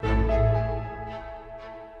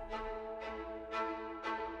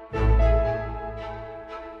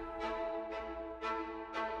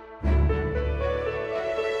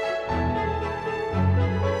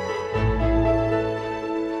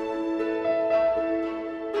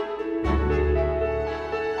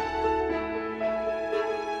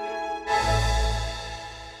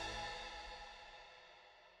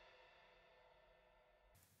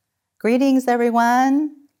Greetings,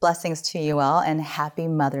 everyone. Blessings to you all, and happy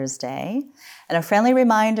Mother's Day. And a friendly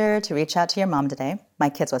reminder to reach out to your mom today. My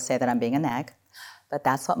kids would say that I'm being a nag, but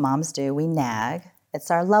that's what moms do. We nag. It's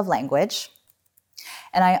our love language.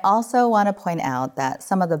 And I also want to point out that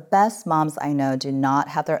some of the best moms I know do not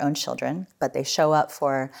have their own children, but they show up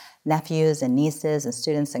for nephews and nieces and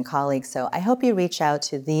students and colleagues. So I hope you reach out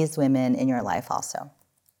to these women in your life also.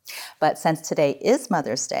 But since today is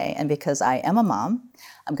Mother's Day, and because I am a mom,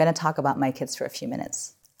 I'm going to talk about my kids for a few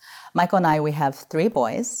minutes. Michael and I, we have 3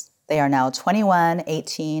 boys. They are now 21,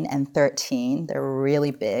 18, and 13. They're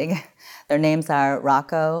really big. Their names are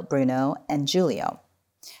Rocco, Bruno, and Giulio.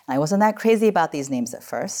 And I wasn't that crazy about these names at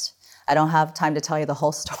first. I don't have time to tell you the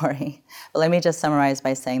whole story, but let me just summarize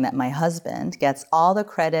by saying that my husband gets all the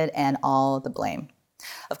credit and all the blame.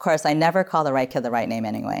 Of course, I never call the right kid the right name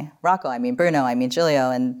anyway. Rocco, I mean Bruno, I mean Giulio,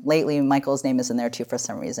 and lately Michael's name is in there too for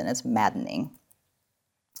some reason. It's maddening.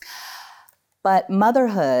 But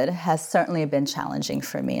motherhood has certainly been challenging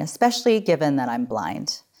for me, especially given that I'm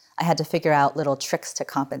blind. I had to figure out little tricks to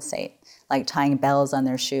compensate, like tying bells on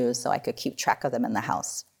their shoes so I could keep track of them in the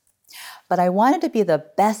house. But I wanted to be the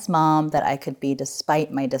best mom that I could be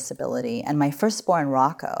despite my disability. And my firstborn,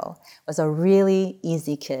 Rocco, was a really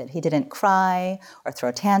easy kid. He didn't cry or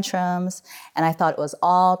throw tantrums. And I thought it was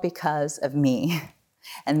all because of me.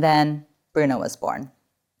 And then Bruno was born.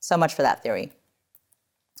 So much for that theory.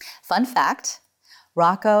 Fun fact,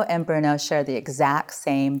 Rocco and Bruno share the exact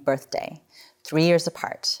same birthday, 3 years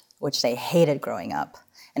apart, which they hated growing up.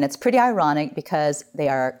 And it's pretty ironic because they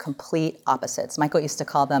are complete opposites. Michael used to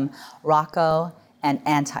call them Rocco and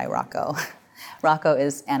anti-Rocco. Rocco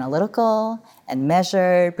is analytical and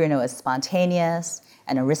measured. Bruno is spontaneous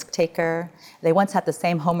and a risk taker. They once had the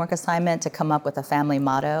same homework assignment to come up with a family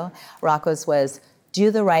motto. Rocco's was, do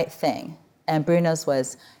the right thing. And Bruno's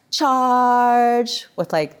was, charge,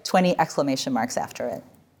 with like 20 exclamation marks after it.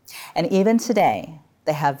 And even today,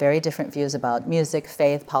 they have very different views about music,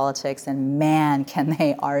 faith, politics, and man, can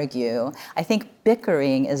they argue. I think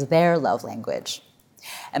bickering is their love language.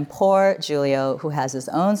 And poor Giulio, who has his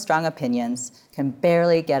own strong opinions, can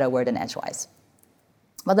barely get a word in edgewise.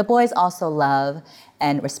 But the boys also love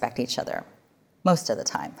and respect each other, most of the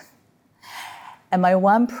time. And my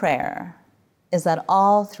one prayer is that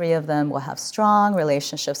all 3 of them will have strong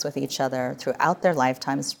relationships with each other throughout their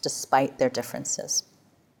lifetimes, despite their differences.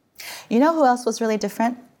 You know who else was really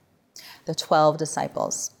different? The 12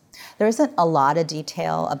 disciples. There isn't a lot of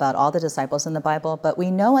detail about all the disciples in the Bible, but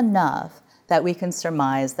we know enough that we can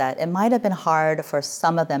surmise that it might have been hard for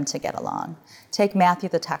some of them to get along. Take Matthew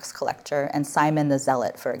the tax collector and Simon the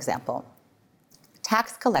zealot, for example.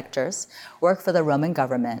 Tax collectors work for the Roman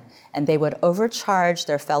government, and they would overcharge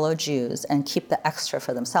their fellow Jews and keep the extra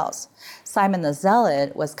for themselves. Simon the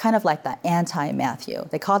Zealot was kind of like the anti-Matthew.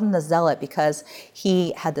 They called him the Zealot because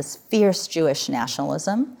he had this fierce Jewish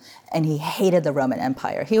nationalism, and he hated the Roman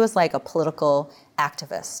Empire. He was like a political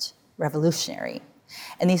activist, revolutionary.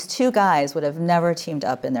 And these 2 guys would have never teamed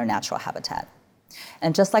up in their natural habitat.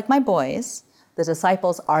 And just like my boys, the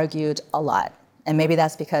disciples argued a lot. And maybe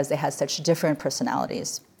that's because they had such different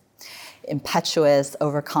personalities. Impetuous,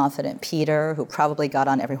 overconfident Peter, who probably got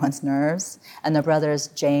on everyone's nerves, and the brothers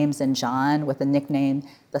James and John with the nickname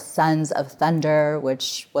the Sons of Thunder,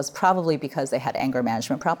 which was probably because they had anger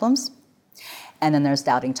management problems. And then there's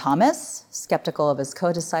doubting Thomas, skeptical of his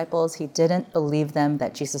co-disciples. He didn't believe them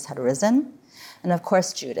that Jesus had risen. And of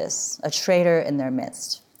course, Judas, a traitor in their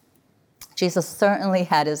midst. Jesus certainly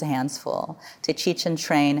had his hands full to teach and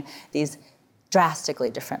train these drastically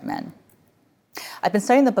different men. I've been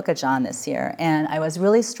studying the book of John this year, and I was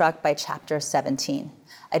really struck by chapter 17.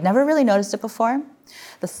 I'd never really noticed it before.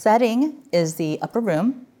 The setting is the upper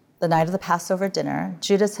room, the night of the Passover dinner.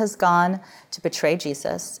 Judas has gone to betray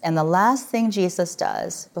Jesus, and the last thing Jesus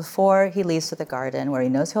does before he leaves to the garden, where he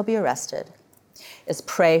knows he'll be arrested, is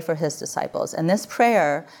pray for his disciples. And this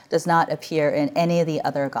prayer does not appear in any of the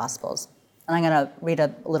other Gospels. And I'm going to read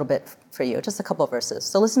a little bit for you, just a couple of verses.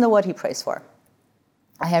 So listen to what he prays for.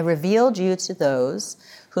 I have revealed you to those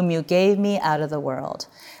whom you gave me out of the world.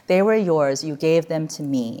 They were yours, you gave them to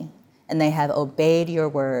me, and they have obeyed your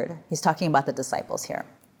word. He's talking about the disciples here.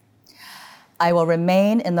 I will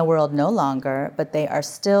remain in the world no longer, but they are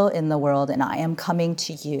still in the world, and I am coming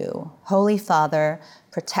to you. Holy Father,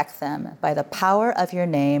 protect them by the power of your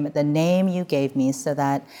name, the name you gave me, so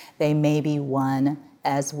that they may be one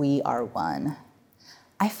as we are one.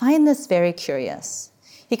 I find this very curious.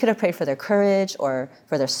 He could have prayed for their courage or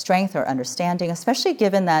for their strength or understanding, especially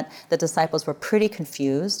given that the disciples were pretty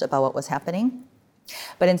confused about what was happening.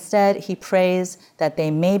 But instead, he prays that they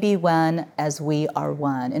may be one as we are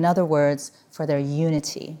one. In other words, for their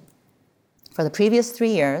unity. For the previous 3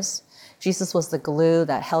 years, Jesus was the glue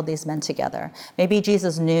that held these men together. Maybe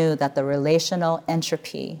Jesus knew that the relational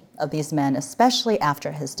entropy of these men, especially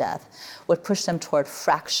after his death, would push them toward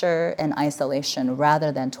fracture and isolation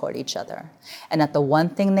rather than toward each other. And that the one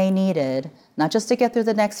thing they needed, not just to get through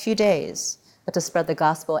the next few days, but to spread the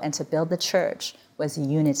gospel and to build the church, was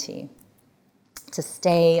unity. To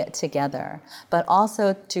stay together, but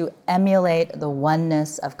also to emulate the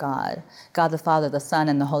oneness of God. God the Father, the Son,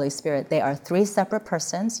 and the Holy Spirit. They are 3 separate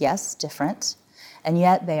persons, yes, different, and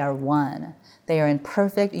yet they are one. They are in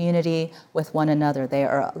perfect unity with one another. They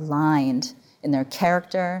are aligned in their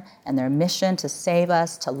character and their mission to save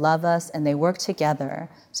us, to love us, and they work together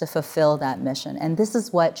to fulfill that mission. And this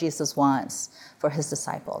is what Jesus wants for his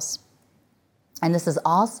disciples. And this is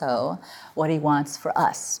also what he wants for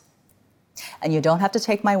us. And you don't have to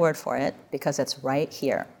take my word for it because it's right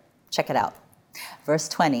here. Check it out. Verse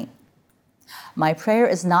 20. My prayer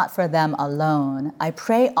is not for them alone. I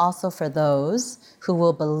pray also for those who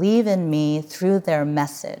will believe in me through their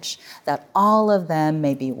message, that all of them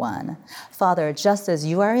may be one. Father, just as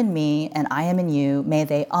you are in me and I am in you, may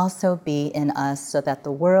they also be in us, so that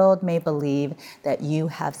the world may believe that you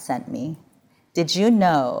have sent me. Did you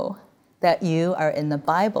know that you are in the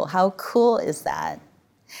Bible? How cool is that?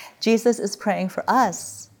 Jesus is praying for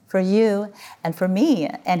us, for you, and for me,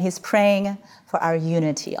 and he's praying for our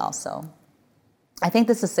unity also. I think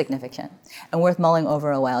this is significant and worth mulling over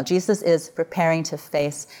a while. Jesus is preparing to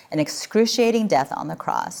face an excruciating death on the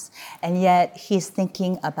cross, and yet he's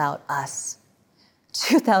thinking about us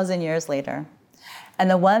 2,000 years later. And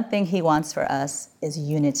the one thing he wants for us is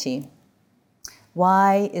unity.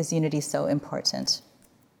 Why is unity so important?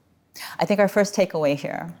 I think our first takeaway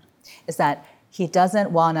here is that he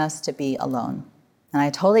doesn't want us to be alone. And I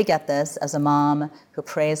totally get this as a mom who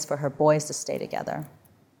prays for her boys to stay together.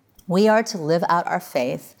 We are to live out our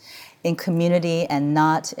faith in community and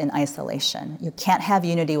not in isolation. You can't have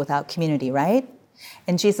unity without community, right?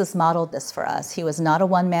 And Jesus modeled this for us. He was not a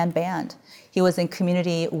one-man band. He was in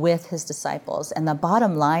community with his disciples. And the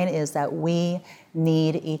bottom line is that we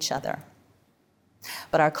need each other.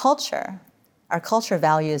 But our culture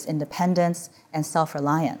values independence and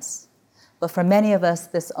self-reliance. But for many of us,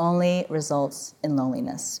 this only results in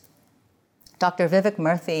loneliness. Dr. Vivek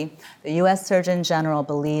Murthy, the U.S. Surgeon General,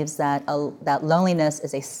 believes that loneliness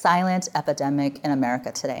is a silent epidemic in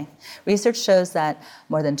America today. Research shows that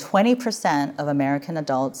more than 20% of American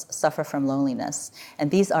adults suffer from loneliness, and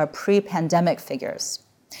these are pre-pandemic figures.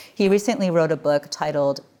 He recently wrote a book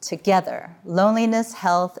titled Together: Loneliness,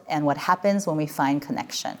 Health, and What Happens When We Find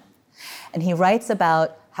Connection. And he writes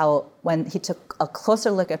about how when he took a closer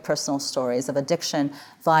look at personal stories of addiction,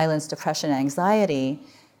 violence, depression, and anxiety,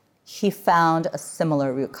 he found a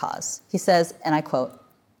similar root cause. He says, and I quote,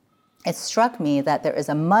 "It struck me that there is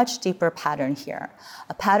a much deeper pattern here,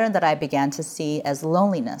 a pattern that I began to see as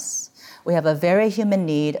loneliness. We have a very human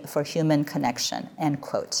need for human connection," end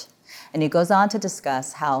quote. And he goes on to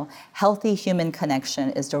discuss how healthy human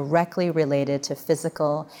connection is directly related to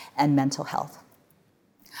physical and mental health.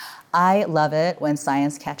 I love it when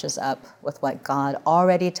science catches up with what God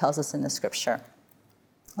already tells us in the scripture.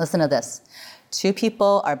 Listen to this. 2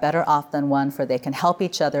 people are better off than one, for they can help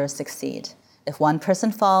each other succeed. If one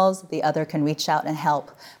person falls, the other can reach out and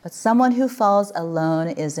help. But someone who falls alone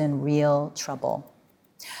is in real trouble.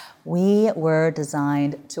 We were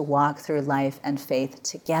designed to walk through life and faith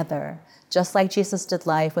together. Just like Jesus did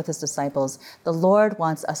life with his disciples, the Lord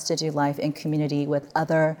wants us to do life in community with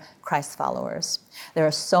other Christ followers. There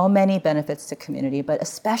are so many benefits to community, but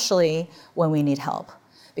especially when we need help.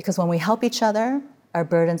 Because when we help each other, our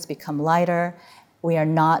burdens become lighter. We are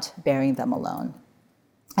not bearing them alone.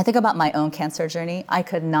 I think about my own cancer journey. I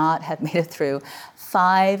could not have made it through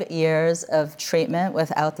 5 years of treatment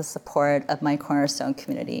without the support of my Cornerstone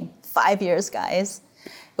community. 5 years, guys.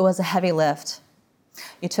 It was a heavy lift.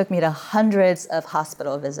 You took me to hundreds of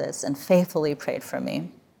hospital visits and faithfully prayed for me.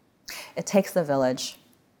 It takes the village.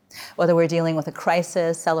 Whether we're dealing with a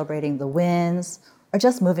crisis, celebrating the wins, or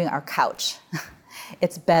just moving our couch,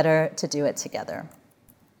 it's better to do it together.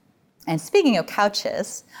 And speaking of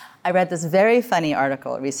couches, I read this very funny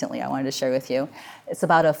article recently I wanted to share with you. It's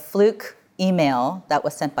about a fluke email that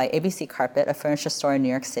was sent by ABC Carpet, a furniture store in New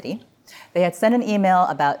York City. They had sent an email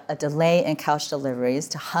about a delay in couch deliveries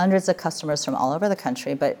to hundreds of customers from all over the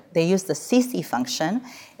country, but they used the CC function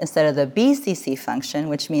instead of the BCC function,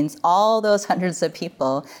 which means all those hundreds of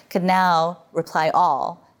people could now reply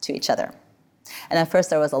all to each other. And at first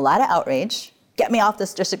there was a lot of outrage. Get me off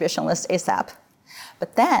this distribution list ASAP.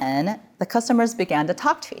 But then the customers began to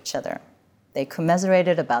talk to each other. They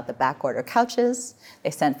commiserated about the backorder couches.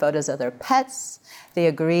 They sent photos of their pets. They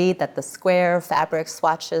agreed that the square fabric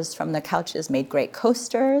swatches from the couches made great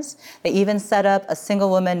coasters. They even set up a single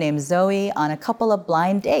woman named Zoe on a couple of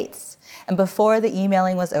blind dates. And before the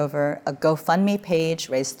emailing was over, a GoFundMe page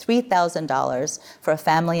raised $3,000 for a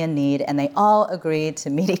family in need, and they all agreed to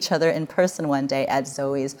meet each other in person one day at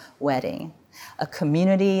Zoe's wedding. A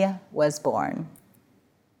community was born.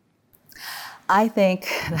 I think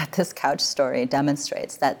that this couch story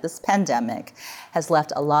demonstrates that this pandemic has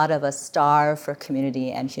left a lot of us starved for community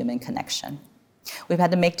and human connection. We've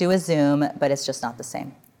had to make do with Zoom, but it's just not the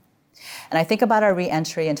same. And I think about our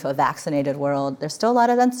re-entry into a vaccinated world. There's still a lot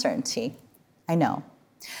of uncertainty, I know.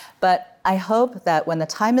 But I hope that when the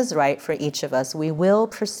time is right for each of us, we will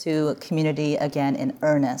pursue community again in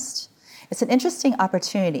earnest. It's an interesting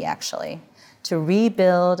opportunity, actually, to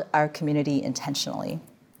rebuild our community intentionally.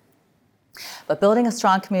 But building a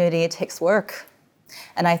strong community, it takes work.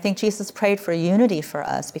 And I think Jesus prayed for unity for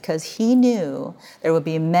us because he knew there would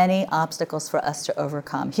be many obstacles for us to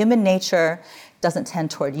overcome. Human nature doesn't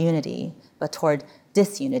tend toward unity, but toward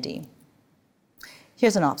disunity.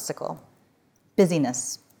 Here's an obstacle: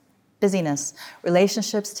 busyness. Busyness.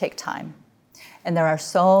 Relationships take time. And there are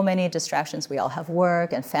so many distractions. We all have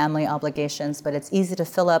work and family obligations, but it's easy to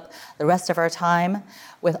fill up the rest of our time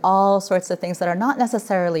with all sorts of things that are not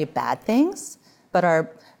necessarily bad things, but are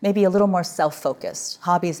maybe a little more self-focused,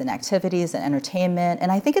 hobbies and activities and entertainment.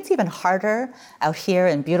 And I think it's even harder out here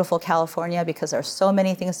in beautiful California because there are so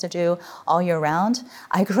many things to do all year round.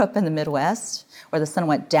 I grew up in the Midwest where the sun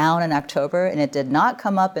went down in October and it did not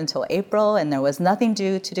come up until April, and there was nothing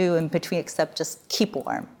to do in between except just keep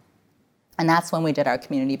warm. And that's when we did our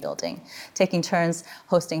community building, taking turns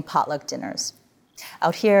hosting potluck dinners.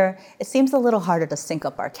 Out here, it seems a little harder to sync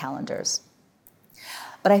up our calendars.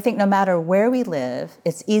 But I think no matter where we live,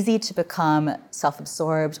 it's easy to become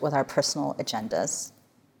self-absorbed with our personal agendas.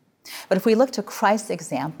 But if we look to Christ's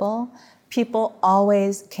example, people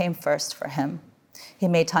always came first for him. He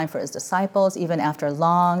made time for his disciples. Even after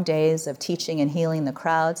long days of teaching and healing the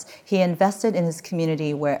crowds, he invested in his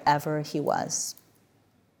community wherever he was.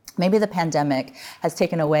 Maybe the pandemic has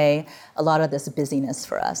taken away a lot of this busyness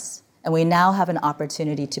for us, and we now have an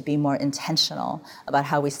opportunity to be more intentional about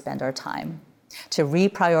how we spend our time, to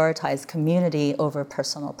reprioritize community over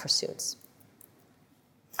personal pursuits.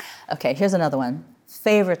 Okay, here's another one: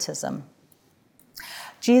 favoritism.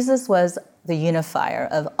 Jesus was the unifier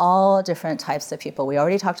of all different types of people. We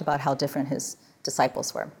already talked about how different his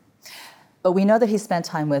disciples were. But we know that he spent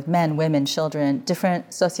time with men, women, children, different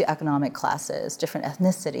socioeconomic classes, different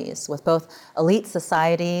ethnicities, with both elite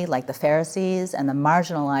society, like the Pharisees, and the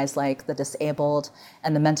marginalized, like the disabled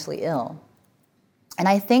and the mentally ill. And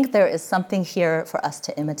I think there is something here for us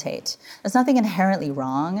to imitate. There's nothing inherently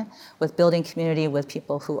wrong with building community with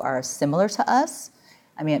people who are similar to us.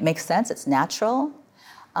 I mean, it makes sense, it's natural.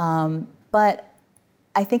 But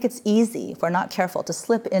I think it's easy, if we're not careful, to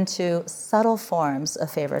slip into subtle forms of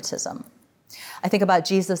favoritism. I think about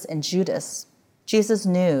Jesus and Judas. Jesus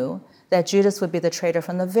knew that Judas would be the traitor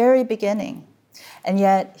from the very beginning, and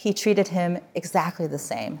yet he treated him exactly the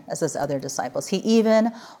same as his other disciples. He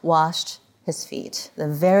even washed his feet the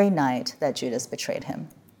very night that Judas betrayed him.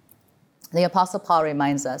 The Apostle Paul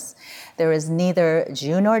reminds us, there is neither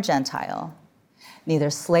Jew nor Gentile, neither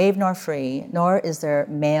slave nor free, nor is there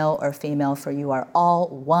male or female, for you are all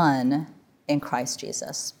one in Christ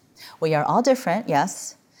Jesus. We are all different,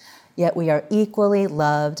 yes, yet we are equally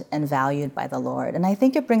loved and valued by the Lord. And I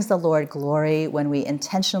think it brings the Lord glory when we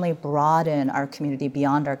intentionally broaden our community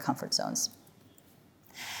beyond our comfort zones.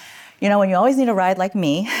 You know, when you always need a ride like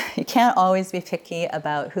me, you can't always be picky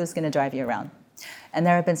about who's going to drive you around. And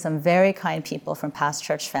there have been some very kind people from past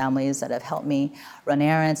church families that have helped me run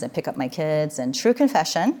errands and pick up my kids. And true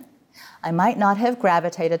confession, I might not have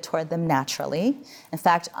gravitated toward them naturally. In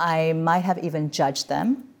fact, I might have even judged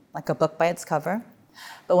them, like a book by its cover.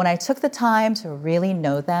 But when I took the time to really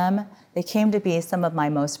know them, they came to be some of my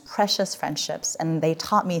most precious friendships, and they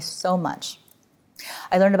taught me so much.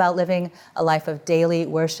 I learned about living a life of daily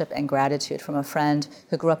worship and gratitude from a friend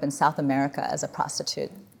who grew up in South America as a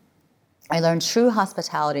prostitute. I learned true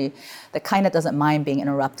hospitality, the kind that doesn't mind being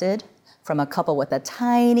interrupted, from a couple with a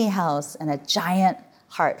tiny house and a giant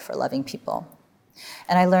heart for loving people.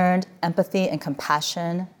 And I learned empathy and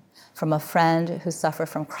compassion from a friend who suffered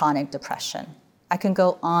from chronic depression. I can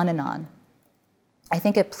go on and on. I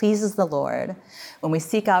think it pleases the Lord when we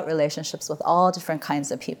seek out relationships with all different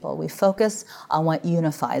kinds of people. We focus on what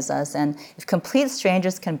unifies us. And if complete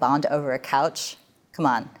strangers can bond over a couch, come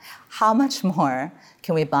on, how much more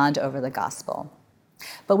can we bond over the gospel?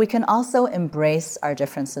 But we can also embrace our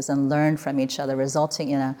differences and learn from each other,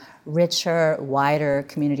 resulting in a richer, wider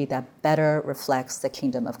community that better reflects the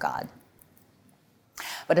kingdom of God.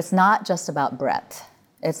 But it's not just about breadth,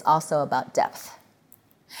 it's also about depth.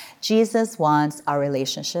 Jesus wants our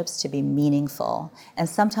relationships to be meaningful, and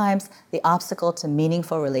sometimes the obstacle to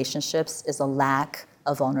meaningful relationships is a lack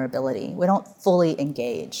of vulnerability. We don't fully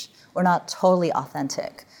engage. We're not totally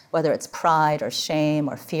authentic, whether it's pride or shame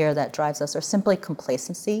or fear that drives us, or simply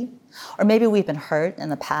complacency. Or maybe we've been hurt in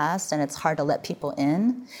the past and it's hard to let people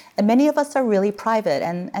in. And many of us are really private,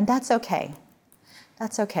 and that's okay.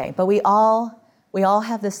 That's okay. But we all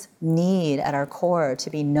have this need at our core to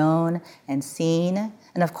be known and seen.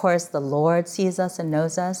 And of course, the Lord sees us and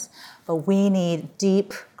knows us, but we need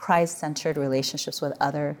deep, Christ-centered relationships with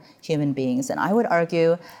other human beings. And I would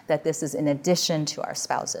argue that this is in addition to our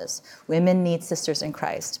spouses. Women need sisters in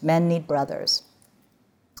Christ. Men need brothers.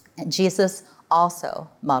 And Jesus also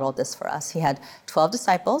modeled this for us. He had 12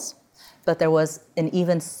 disciples, but there was an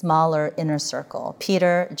even smaller inner circle: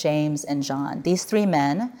 Peter, James, and John. These three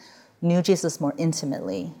men knew Jesus more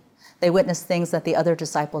intimately. They witnessed things that the other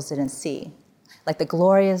disciples didn't see, like the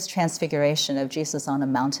glorious transfiguration of Jesus on a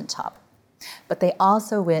mountaintop. But they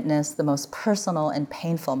also witnessed the most personal and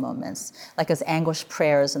painful moments, like his anguished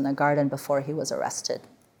prayers in the garden before he was arrested.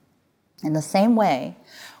 In the same way,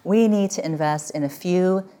 we need to invest in a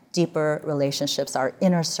few deeper relationships, our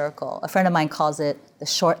inner circle. A friend of mine calls it the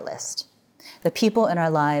short list. The people in our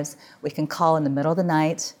lives we can call in the middle of the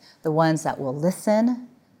night, the ones that will listen,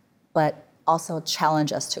 but also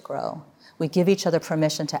challenge us to grow. We give each other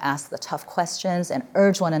permission to ask the tough questions and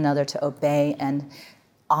urge one another to obey and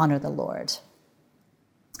honor the Lord.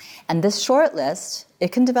 And this short list,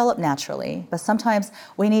 it can develop naturally, but sometimes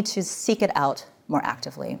we need to seek it out more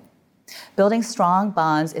actively. Building strong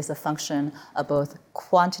bonds is a function of both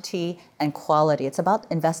quantity and quality. It's about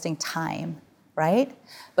investing time, right?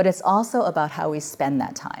 But it's also about how we spend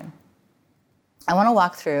that time. I want to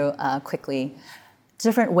walk through quickly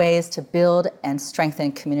different ways to build and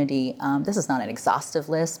strengthen community. This is not an exhaustive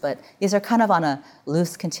list, but these are kind of on a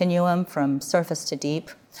loose continuum from surface to deep.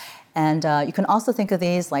 And you can also think of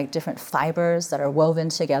these like different fibers that are woven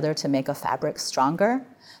together to make a fabric stronger.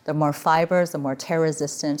 The more fibers, the more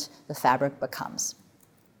tear-resistant the fabric becomes.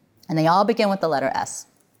 And they all begin with the letter S.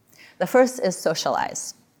 The first is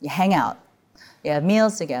socialize. You hang out. You have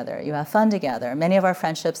meals together. You have fun together. Many of our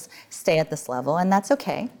friendships stay at this level, and that's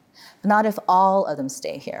okay. But not if all of them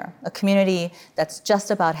stay here. A community that's just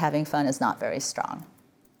about having fun is not very strong.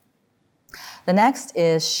 The next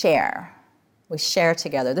is share. We share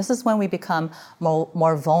together. This is when we become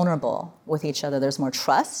more vulnerable with each other. There's more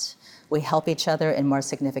trust. We help each other in more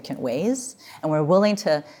significant ways, and we're willing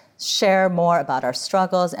to share more about our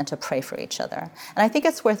struggles and to pray for each other. And I think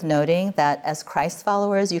it's worth noting that as Christ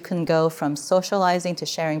followers, you can go from socializing to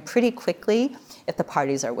sharing pretty quickly if the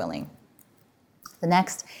parties are willing. The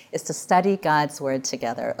next is to study God's word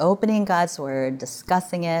together, opening God's word,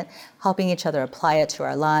 discussing it, helping each other apply it to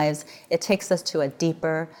our lives. It takes us to a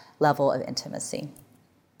deeper level of intimacy.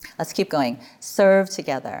 Let's keep going. Serve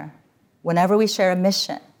together. Whenever we share a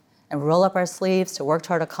mission and roll up our sleeves to work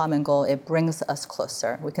toward a common goal, it brings us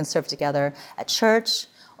closer. We can serve together at church,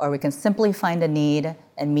 or we can simply find a need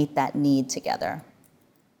and meet that need together.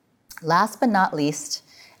 Last but not least,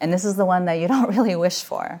 and this is the one that you don't really wish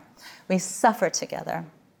for, we suffer together.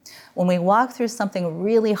 When we walk through something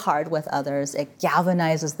really hard with others, it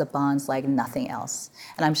galvanizes the bonds like nothing else.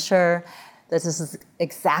 And I'm sure that this is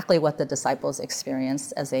exactly what the disciples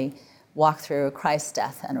experienced as they walked through Christ's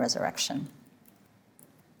death and resurrection.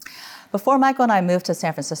 Before Michael and I moved to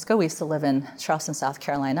San Francisco, we used to live in Charleston, South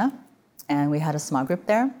Carolina, and we had a small group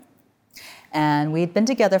there. And we'd been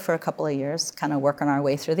together for a couple of years, kind of working our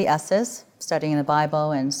way through the S's, studying the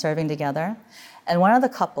Bible and serving together. And one of the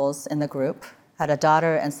couples in the group had a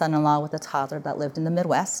daughter and son-in-law with a toddler that lived in the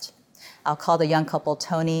Midwest. I'll call the young couple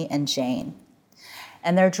Tony and Jane.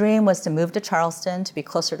 And their dream was to move to Charleston to be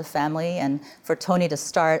closer to family and for Tony to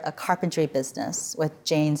start a carpentry business with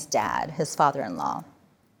Jane's dad, his father-in-law.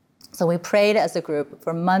 So we prayed as a group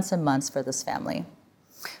for months and months for this family,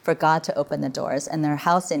 for God to open the doors. And their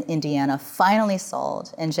house in Indiana finally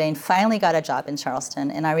sold, and Jane finally got a job in Charleston.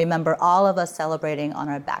 And I remember all of us celebrating on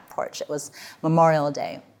our back porch. It was Memorial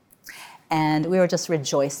Day. And we were just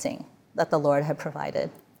rejoicing that the Lord had provided.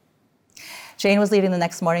 Jane was leaving the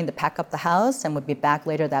next morning to pack up the house and would be back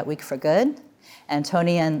later that week for good. And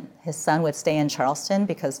Tony and his son would stay in Charleston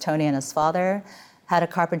because Tony and his father had a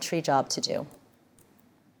carpentry job to do.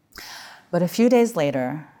 But a few days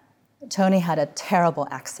later, Tony had a terrible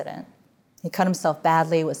accident. He cut himself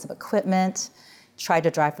badly with some equipment, tried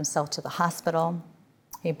to drive himself to the hospital.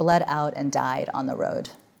 He bled out and died on the road.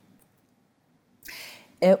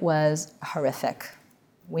 It was horrific.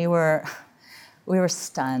 We were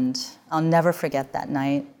stunned. I'll never forget that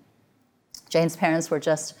night. Jane's parents were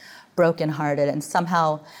just brokenhearted, and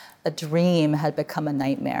somehow a dream had become a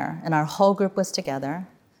nightmare. And our whole group was together,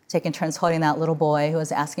 taking turns holding that little boy who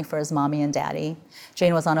was asking for his mommy and daddy.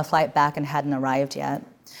 Jane was on a flight back and hadn't arrived yet.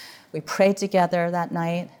 We prayed together that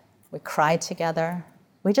night. We cried together.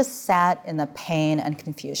 We just sat in the pain and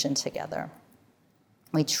confusion together.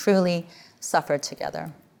 We truly suffered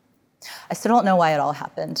together. I still don't know why it all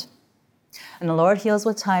happened. And the Lord heals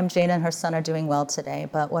with time. Jane and her son are doing well today.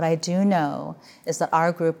 But what I do know is that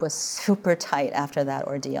our group was super tight after that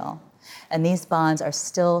ordeal. And these bonds are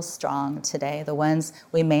still strong today, the ones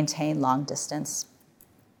we maintain long distance.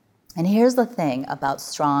 And here's the thing about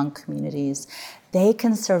strong communities. They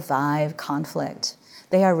can survive conflict.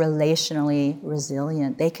 They are relationally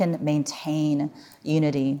resilient. They can maintain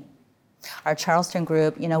unity. Our Charleston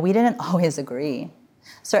group, we didn't always agree.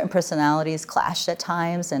 Certain personalities clashed at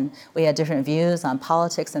times, and we had different views on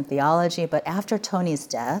politics and theology, but after Tony's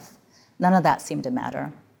death, none of that seemed to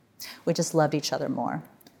matter. We just loved each other more.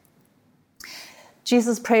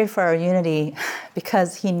 Jesus prayed for our unity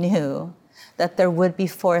because he knew that there would be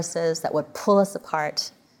forces that would pull us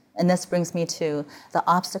apart. And this brings me to the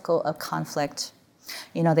obstacle of conflict.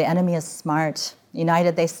 The enemy is smart.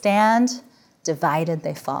 United they stand, divided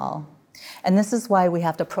they fall. And this is why we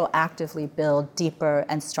have to proactively build deeper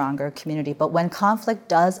and stronger community. But when conflict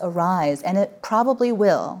does arise, and it probably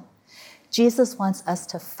will, Jesus wants us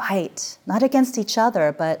to fight, not against each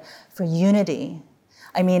other, but for unity.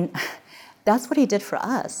 That's what he did for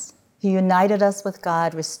us. He united us with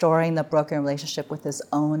God, restoring the broken relationship with his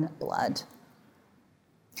own blood.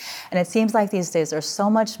 And it seems like these days there's so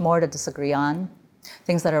much more to disagree on,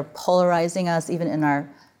 things that are polarizing us, even in our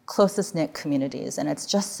closest knit communities. And it's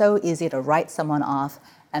just so easy to write someone off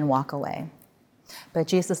and walk away. But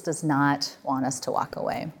Jesus does not want us to walk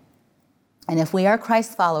away. And if we are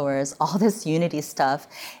Christ followers, all this unity stuff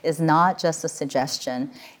is not just a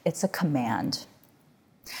suggestion, it's a command.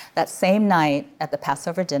 That same night at the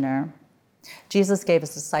Passover dinner, Jesus gave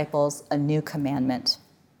his disciples a new commandment.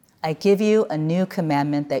 I give you a new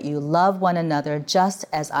commandment, that you love one another just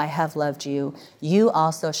as I have loved you. You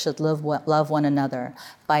also should love one another.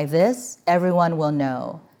 By this, everyone will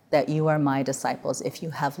know that you are my disciples, if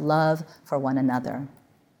you have love for one another.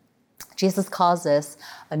 Jesus calls this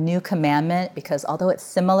a new commandment because although it's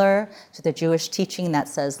similar to the Jewish teaching that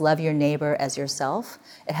says love your neighbor as yourself,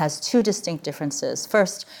 it has two distinct differences.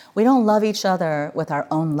 First, we don't love each other with our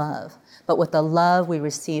own love, but with the love we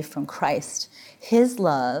receive from Christ. His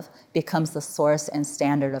love becomes the source and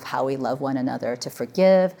standard of how we love one another, to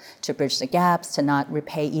forgive, to bridge the gaps, to not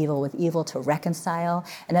repay evil with evil, to reconcile.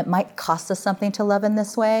 And it might cost us something to love in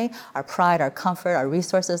this way, our pride, our comfort, our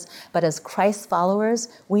resources. But as Christ followers,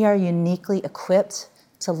 we are uniquely equipped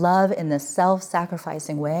to love in this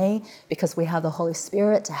self-sacrificing way because we have the Holy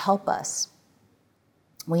Spirit to help us.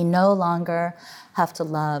 We no longer have to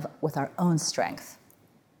love with our own strength.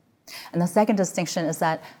 And the second distinction is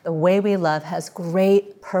that the way we love has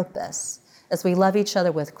great purpose. As we love each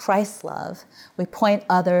other with Christ's love, we point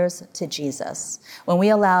others to Jesus. When we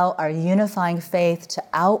allow our unifying faith to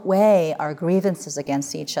outweigh our grievances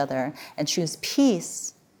against each other and choose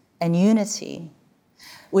peace and unity,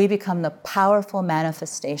 we become the powerful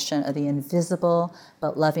manifestation of the invisible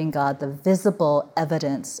but loving God, the visible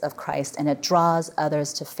evidence of Christ, and it draws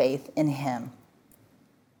others to faith in him.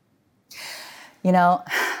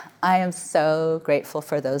 I am so grateful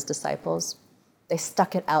for those disciples. They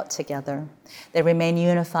stuck it out together. They remained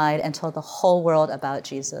unified and told the whole world about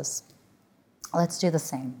Jesus. Let's do the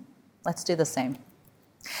same. Let's do the same.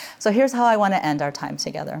 So here's how I want to end our time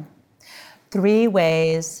together. 3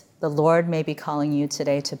 ways the Lord may be calling you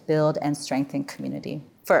today to build and strengthen community.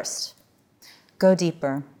 First, go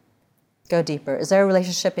deeper. Go deeper. Is there a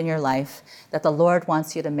relationship in your life that the Lord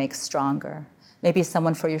wants you to make stronger? Maybe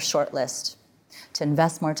someone for your short list, to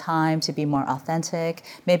invest more time, to be more authentic.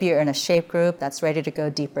 Maybe you're in a shape group that's ready to go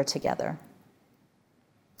deeper together.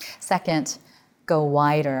 Second, go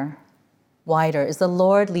wider. Wider. Is the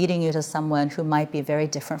Lord leading you to someone who might be very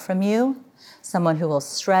different from you? Someone who will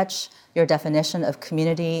stretch your definition of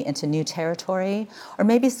community into new territory? Or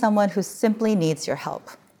maybe someone who simply needs your help?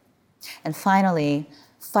 And finally,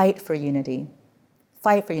 fight for unity.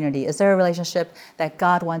 Fight for unity. Is there a relationship that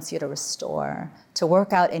God wants you to restore, to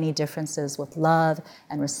work out any differences with love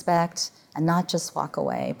and respect, and not just walk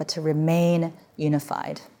away, but to remain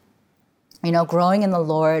unified? Growing in the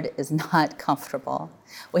Lord is not comfortable.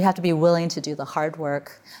 We have to be willing to do the hard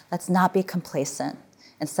work. Let's not be complacent.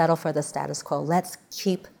 and settle for the status quo. Let's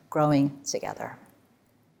keep growing together.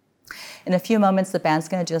 In a few moments, the band's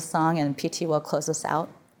going to do a song and PT will close us out.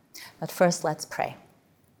 But first, let's pray.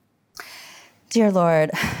 Dear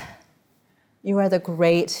Lord, you are the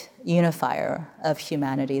great unifier of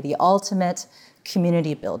humanity, the ultimate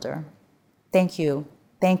community builder. Thank you,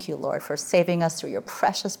 Lord, for saving us through your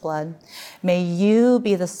precious blood. May you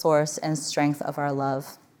be the source and strength of our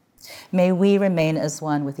love. May we remain as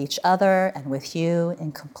one with each other and with you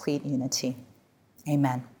in complete unity.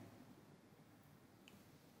 Amen.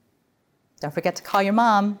 Don't forget to call your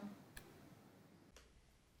mom.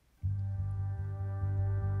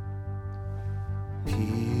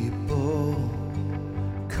 People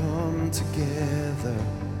come together,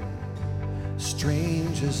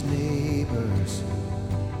 strangers, neighbors,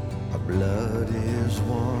 our blood is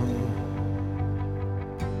one.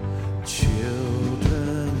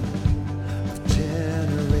 Children of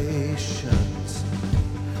generations,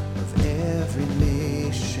 of every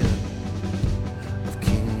nation, of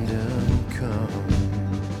kingdom come.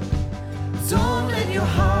 Don't let your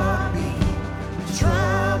heart be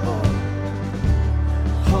troubled.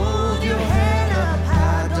 Hold your head up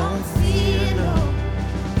high, don't fear no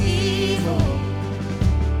evil.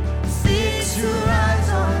 Fix your eyes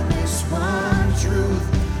on this one truth.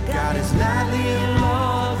 God is madly in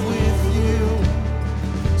love with you.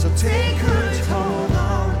 So take courage, hold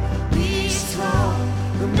on, be strong.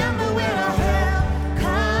 Remember where our help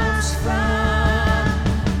comes from.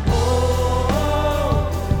 Oh,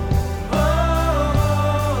 oh,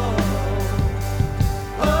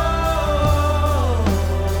 oh,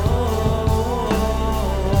 oh.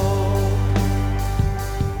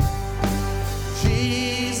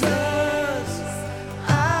 Jesus,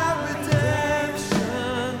 our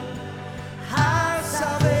redemption, our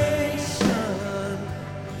salvation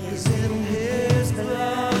is in his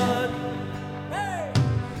blood.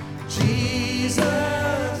 Jesus,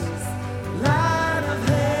 light of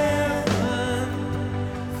heaven,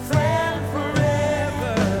 friend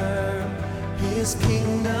forever, his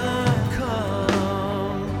kingdom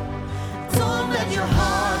come. Don't let your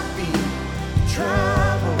heart be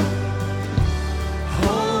troubled.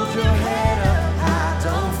 Hold your head up high,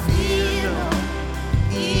 don't fear no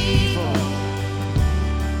evil.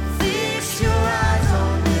 Fix your eyes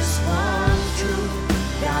on this one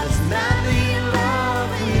truth. God is madly in love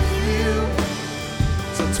with you.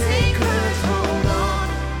 So take courage, hold on,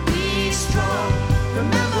 be strong.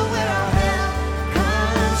 Remember where our help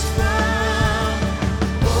comes from.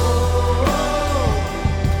 Oh,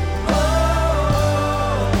 oh,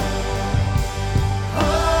 oh, oh,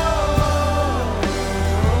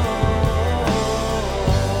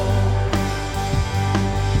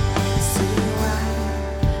 Sing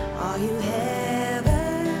right, all you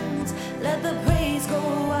heavens, let the praise go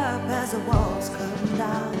up as the walls come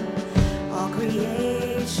down. All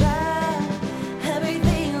creation,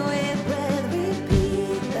 everything with breath,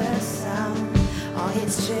 repeat the sound. All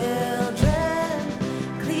his children,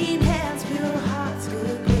 clean hands, pure hearts,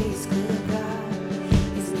 good grace, good God.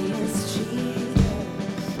 His name is Jesus.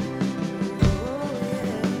 Oh,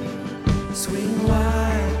 yeah. Swing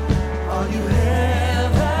wide, all you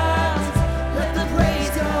heavens, let the praise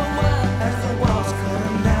go up as the walls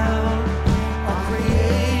come down. All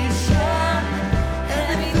creation,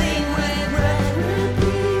 everything with breath,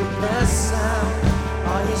 repeat the sound.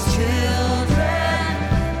 All his children,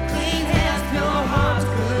 clean hands, pure hearts,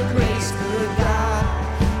 good grace, good God.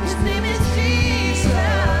 His name is Jesus.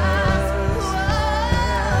 Whoa.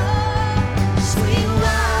 Swing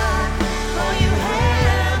wide, all you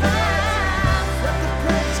heavens, let the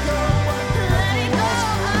praise go up, let it go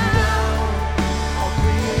up. All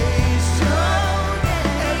creation,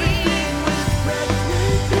 everything with breath,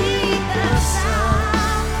 repeat the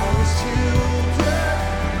sound. All his children,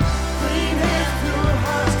 clean hands, pure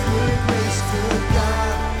hearts, good grace, good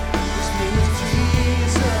God. His name is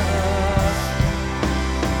Jesus.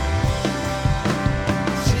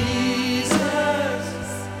 Jesus,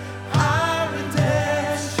 our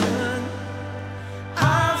redemption,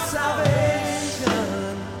 our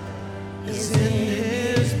salvation is in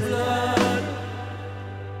his blood.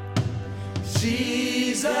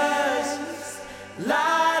 Jesus,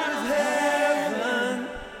 light of heaven,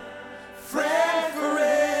 friend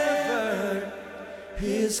forever,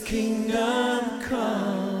 his kingdom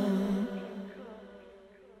come.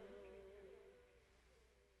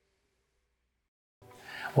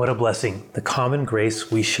 What a blessing, the common grace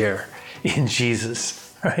we share in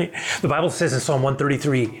Jesus, right? The Bible says in Psalm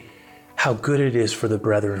 133, how good it is for the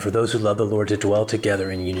brethren, for those who love the Lord, to dwell together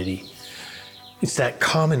in unity. It's that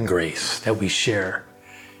common grace that we share.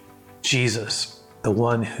 Jesus, the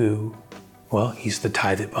one who Well, he's the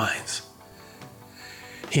tie that binds.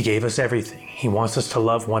 He gave us everything. He wants us to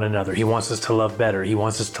love one another. He wants us to love better. He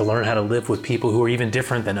wants us to learn how to live with people who are even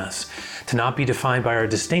different than us, to not be defined by our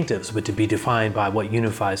distinctives, but to be defined by what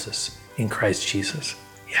unifies us in Christ Jesus.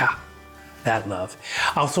 Yeah, that love.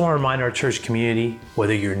 I also want to remind our church community,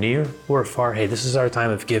 whether you're near or far, hey, this is our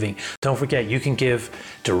time of giving. Don't forget, you can give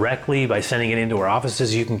directly by sending it into our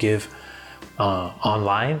offices. You can give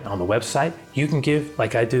online on the website. You can give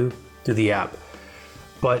like I do through the app.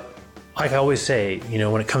 But like I always say,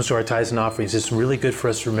 when it comes to our tithes and offerings, it's really good for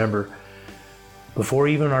us to remember, before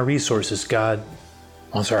even our resources, God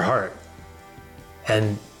wants our heart.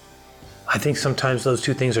 And I think sometimes those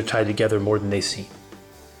two things are tied together more than they seem.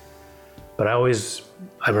 But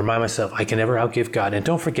I remind myself, I can never outgive God. And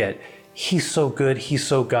don't forget, he's so good, he's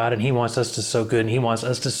so God, and he wants us to sow good, and he wants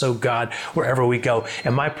us to sow God wherever we go.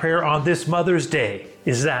 And my prayer on this Mother's Day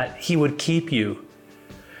is that he would keep you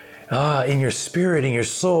in your spirit, in your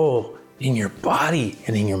soul, in your body,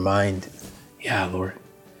 and in your mind. Yeah, Lord,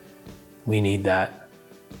 we need that.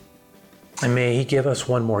 And may he give us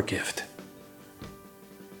one more gift,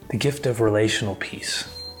 the gift of relational peace.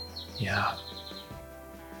 Yeah.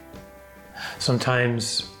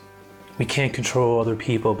 Sometimes we can't control other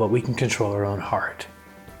people, but we can control our own heart.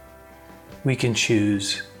 We can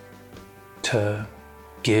choose to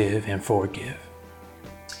give and forgive.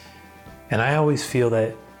 And I always feel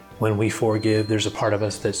that when we forgive, there's a part of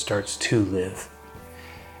us that starts to live.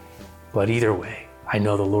 But either way, I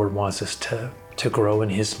know the Lord wants us to grow in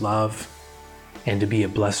his love and to be a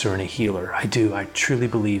blesser and a healer. I do. I truly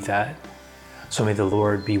believe that. So may the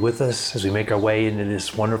Lord be with us as we make our way into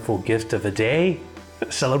this wonderful gift of a day,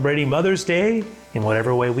 celebrating Mother's Day in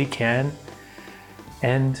whatever way we can,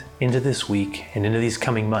 and into this week and into these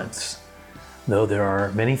coming months. Though there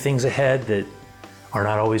are many things ahead that are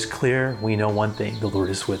not always clear, we know one thing: the Lord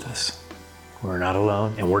is with us. We're not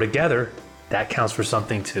alone, and we're together. That counts for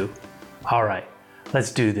something too. All right,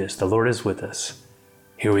 let's do this. The Lord is with us.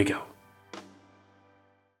 Here we go.